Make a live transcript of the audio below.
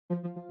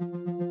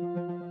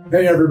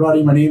Hey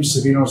everybody, my name is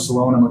Savino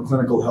Stallone. I'm a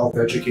clinical health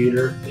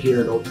educator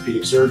here at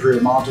Orthopedic Surgery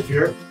at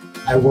Montefiore.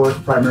 I work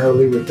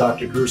primarily with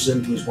Dr.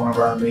 Gruson, who's one of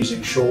our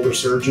amazing shoulder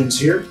surgeons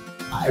here.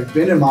 I've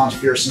been in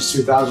Montefiore since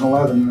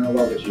 2011 and I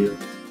love it here.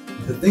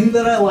 The thing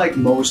that I like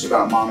most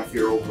about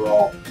Montefiore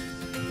overall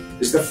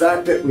is the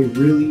fact that we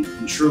really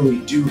and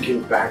truly do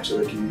give back to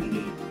the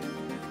community.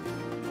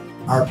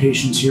 Our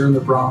patients here in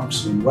the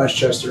Bronx, in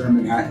Westchester and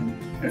Manhattan,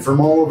 and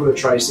from all over the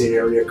tri-state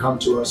area come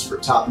to us for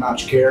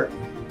top-notch care,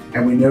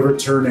 and we never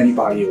turn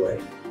anybody away.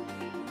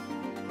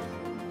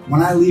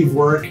 When I leave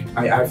work,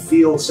 I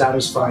feel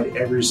satisfied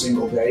every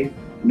single day,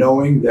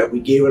 knowing that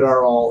we gave it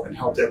our all and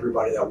helped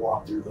everybody that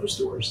walked through those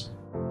doors.